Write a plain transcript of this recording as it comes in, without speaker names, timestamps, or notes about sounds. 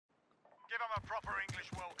Give them a proper English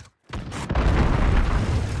welcome.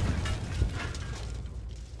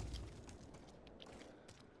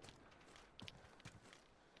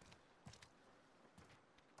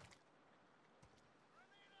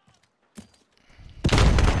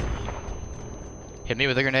 Hit me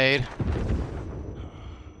with a grenade.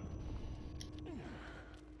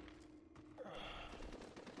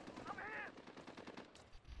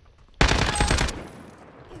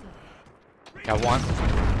 Got one.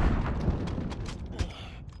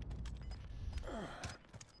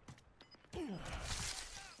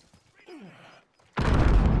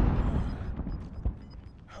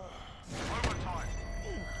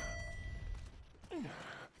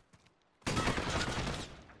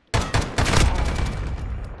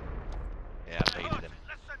 Yeah, I baited him.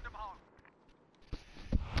 Let's send them home.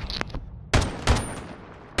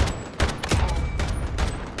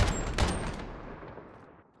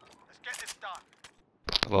 Let's get this done.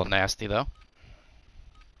 A little nasty though.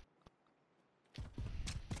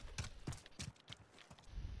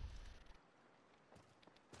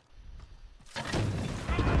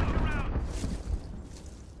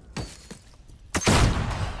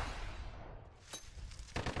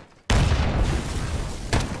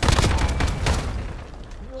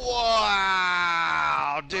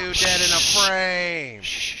 Wow, dude, dead in a frame.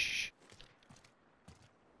 Shh.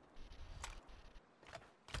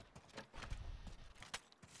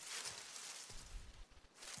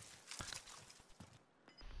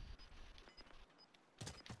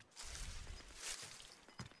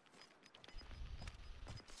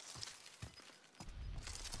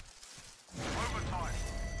 Overtime.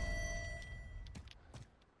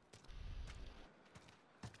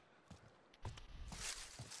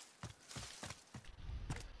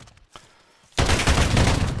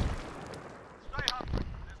 Stay hungry.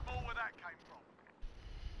 There's more where that came from.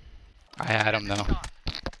 I had him though. Done.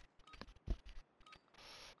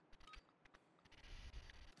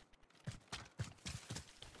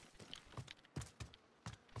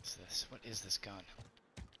 What's this? What is this gun?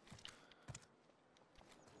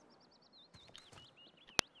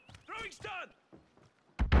 Throwing stun.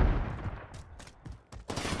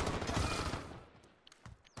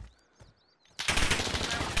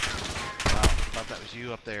 Wow, thought that was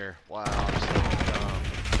you up there. Wow, I'm so dumb.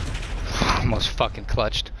 Almost fucking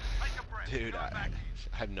clutched. Take a breath. Dude, Go I back.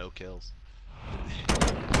 have no kills.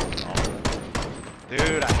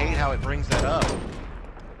 Dude, I hate how it brings that up. Let's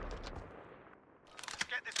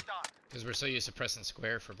get this done. Because we're so used to pressing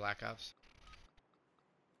square for Black Ops.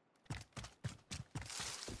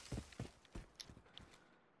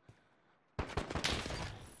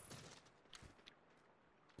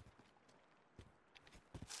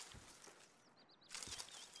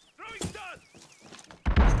 Throwing stun.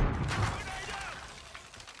 Grenade out.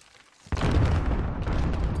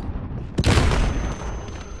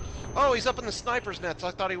 Oh, he's up in the sniper's nets.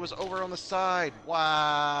 I thought he was over on the side.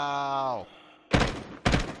 Wow.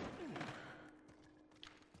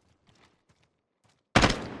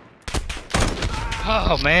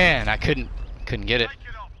 Oh man, I couldn't get it. Take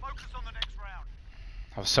it off. Focus on the next round.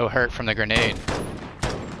 I was so hurt from the grenade.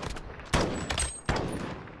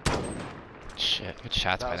 Shit, good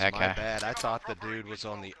shots by that my guy. bad. I thought the dude was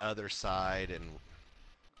on the other side and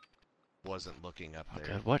wasn't looking up Oh there.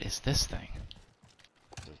 good, what is this thing?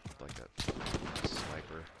 Just like a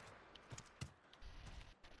sniper.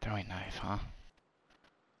 Throwing knife, huh?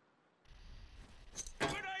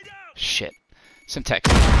 Grenade out. Shit. Some text.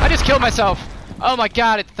 I just killed myself! Oh my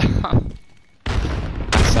god, it that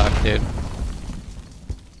sucked, dude.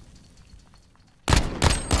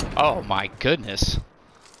 Oh my goodness.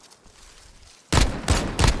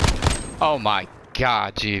 Oh my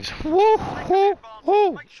god, Jeeves. Woo, woo,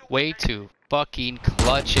 woo. Way to fucking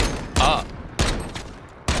clutch it up.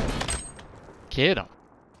 Get him.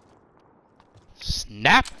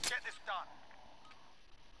 Snap. Get this done.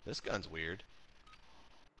 This gun's weird.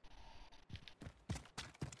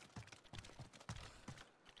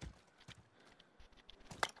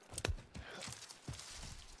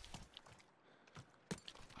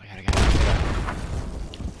 I gotta go.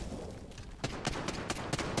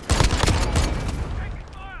 Taking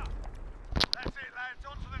fire. That's it, lads.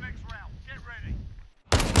 On to the next round. Get ready.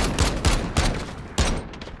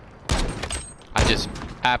 I just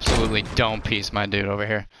absolutely don't piece my dude over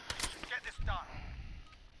here. Get this done.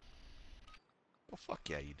 Well, fuck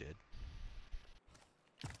yeah, you did.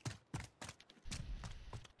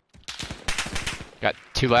 Got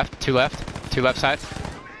two left side. I'm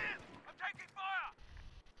taking fire.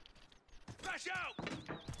 Flash out.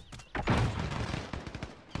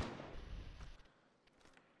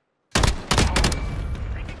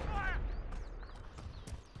 Taking fire.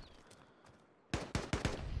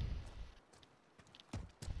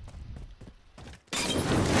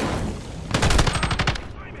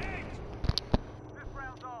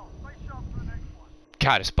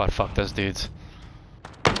 God, just butt fuck those dudes.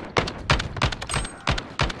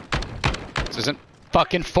 This isn't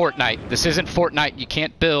fucking Fortnite. This isn't Fortnite. You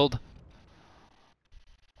can't build.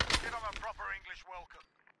 Give them a proper English welcome.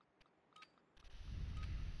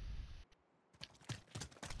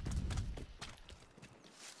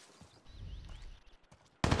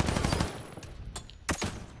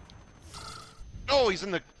 Oh, he's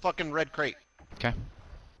in the fucking red crate. Okay.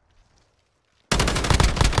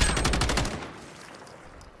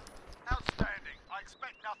 Outstanding. I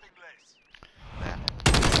expect nothing less.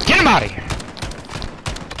 Get him out of here!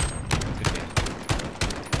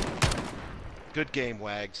 Good game,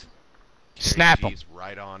 Wags. Snap him. He's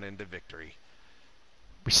right on into victory.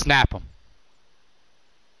 We snap him.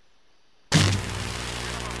 Give them a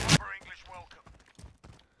proper English welcome.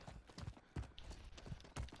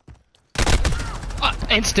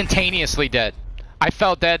 Instantaneously dead. I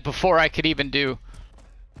fell dead before I could even do...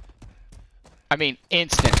 I mean,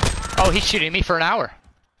 instant. Oh, he's shooting me for an hour.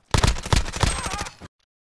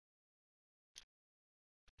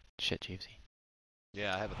 Shit, Jeevesy.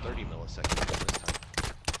 Yeah, I have a 30 millisecond this time.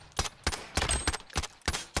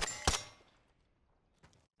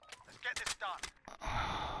 Let's get this done.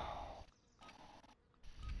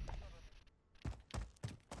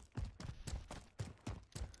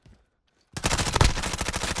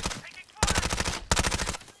 Taking fire!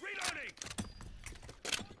 Reloading!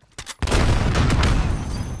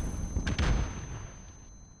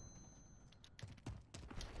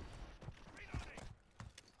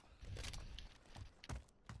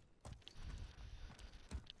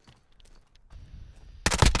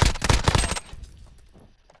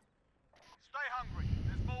 Stay hungry.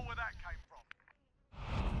 There's more where that came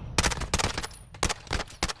from.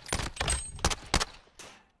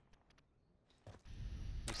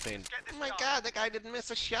 He's saying, Get this oh my done. god, that guy didn't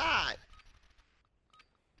miss a shot.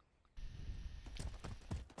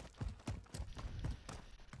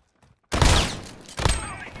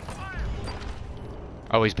 Taking fire!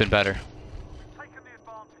 Always been better. We've taken the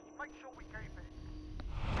advantage. Make sure we keep it.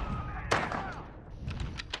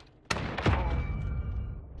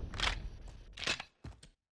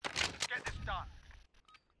 Let's get this done.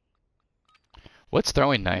 What's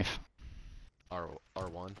throwing knife?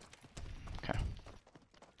 R1. Okay.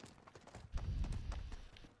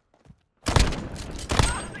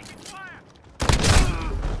 Taking fire!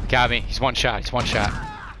 Got me. He's one shot. He's one shot.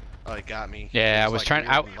 Oh, he got me. Yeah, It I was like trying.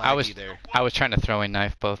 weird and I was. laggy there. I was trying to throw a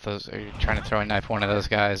knife both those. Or you're trying to throw a knife one of those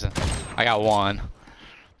guys, and I got one.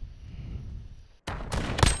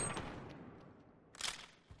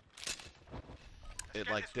 It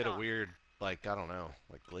like did a weird, like I don't know,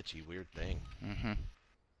 like glitchy weird thing. Mm-hmm.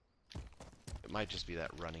 It might just be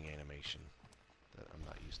that running animation that I'm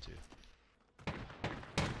not used to.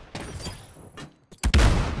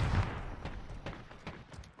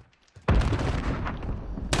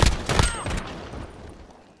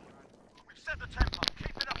 We've set the tempo.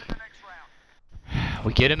 Keep it up in the next round.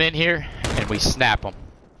 We get him in here and we snap him.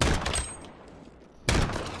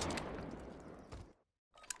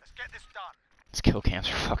 Let's get this done. These kill cams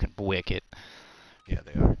are fucking wicked. Yeah,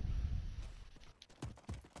 they are.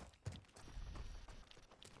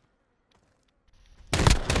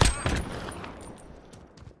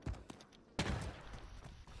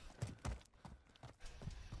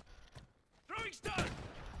 Throwing stun!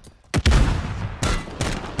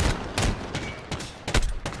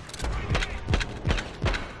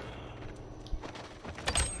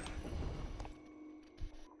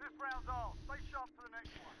 This round's all. Stay sharp for the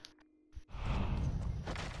next one.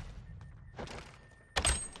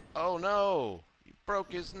 Oh no! He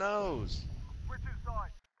broke his nose. Switch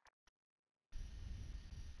inside.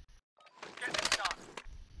 Get this done.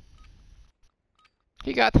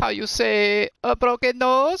 He got, how you say, a broken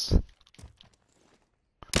nose?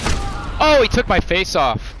 Oh, he took my face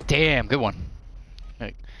off. Damn, good one.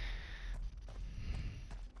 Hey.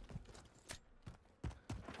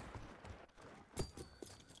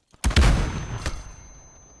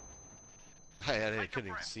 I couldn't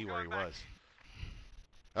even see where he was.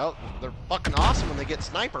 Oh, they're fucking awesome when they get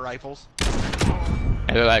sniper rifles.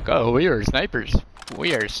 And they're like, oh, we are snipers.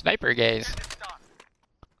 We are sniper gays. Get this done.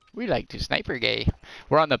 We like to sniper gay.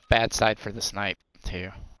 We're on the bad side for the snipe,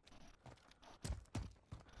 too.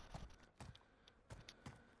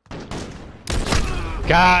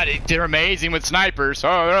 God, they're amazing with snipers.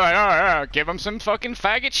 Oh, they're like, oh, yeah, give them some fucking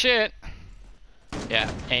faggot shit.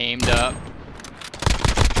 Yeah, aimed up. I'm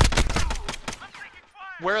taking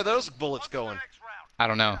fire. Where are those bullets On to the going? next round. I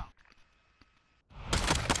don't know.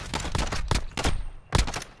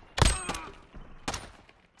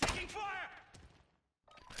 Taking fire.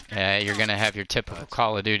 Yeah, you're gonna have your typical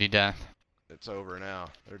Call of Duty death. It's over now.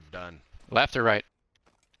 They're done. Left or right?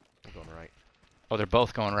 I'm going right. Oh, they're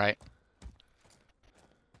both going right.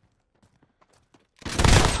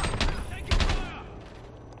 Taking fire!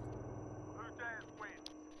 Who dares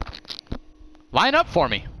win? Line up for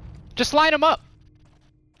me. Just line them up.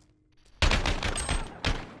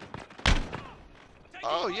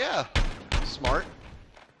 Oh, yeah. Smart.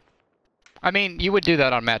 I mean, you would do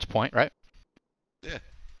that on match point, right? Yeah.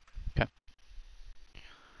 Okay.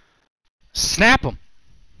 Snap them.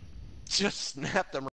 Just snap them